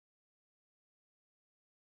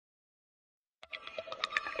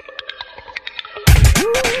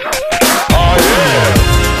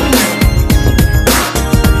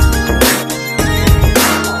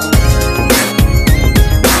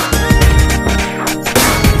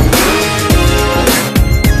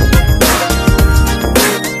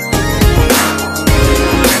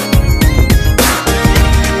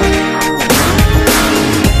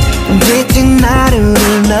지친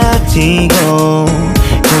하루를 마치고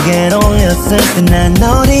고개를 올렸을 때 난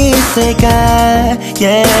어디 있을까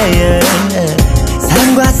yeah, yeah.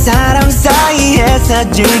 삶과 사랑 사이에서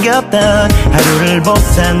즐겼던 하루를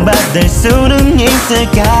보상받을 수는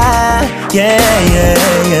있을까 yeah, yeah,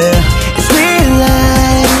 yeah. It's real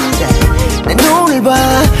life 내 눈을 봐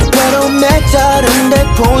외로움에 쩔은데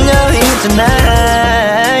폴려있잖아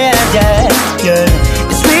yeah, yeah, yeah.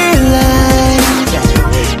 It's real life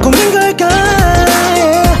고민 걸까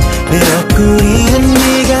내 옆구리는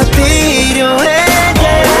네가 필요해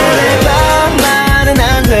yeah. 오늘 밤만은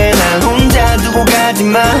안 돼 난 혼자 두고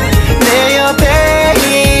가지마 내 옆에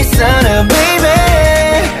있어라 baby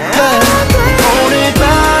오늘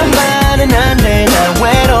밤만은 안 돼 난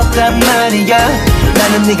외롭단 말이야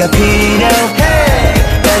나는 네가 필요해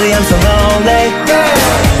Baby I'm so lonely yeah.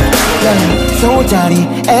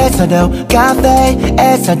 소자리에서도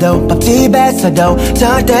카페에서도 밥집에서도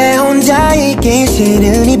절대 혼자 있기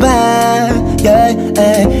싫은 이 밤 yeah,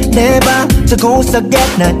 yeah. 내 방 저 구석에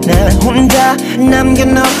난 혼자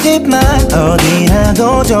남겨놓지만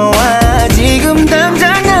어디라도 좋아 지금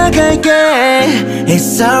당장 나갈게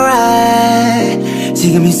It's alright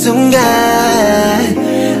지금 이 순간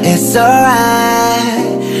It's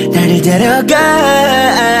alright 나를 데려가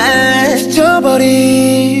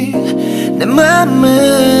잊어버린 내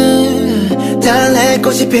맘은 달랠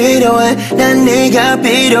곳이 필요해 난 네가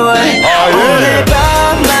필요해 오늘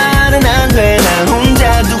밤만은 안 돼 난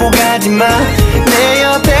혼자 두고 가지마 내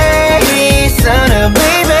옆에 있어라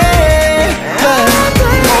baby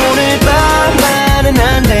오늘 밤만은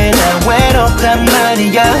안 돼 난 외롭단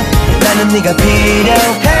말이야 나는 네가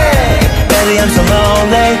필요해 Baby I'm so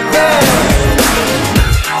lonely yeah.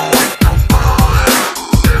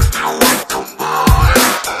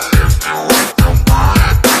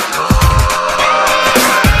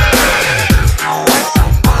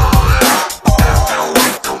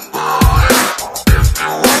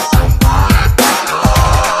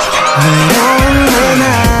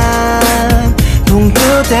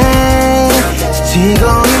 지치고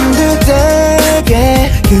힘들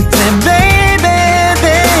때에 그때 baby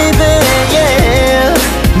baby yeah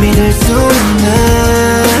믿을 수 있는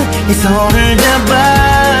이 손을 잡아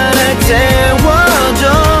날 채워줘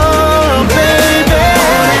baby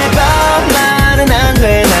오늘 밤만은 안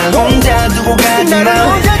돼 난 혼자 두고 가지마 내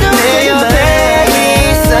옆에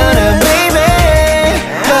있어라 baby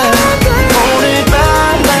오늘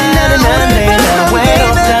밤만은 안 돼 난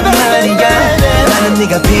외롭단 말이야 나는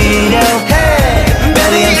네가 필요해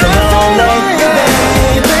Baby I'm so lonely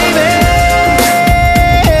baby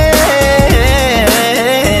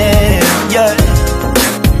yeah.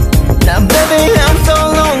 Now baby I'm so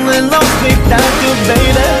lonely lost without you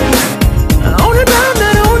baby 오늘 밤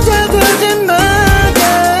나를 혼자 두지 마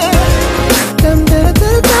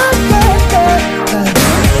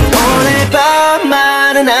오늘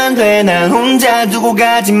밤만은 안 돼 난 혼자 두고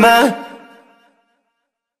가지 마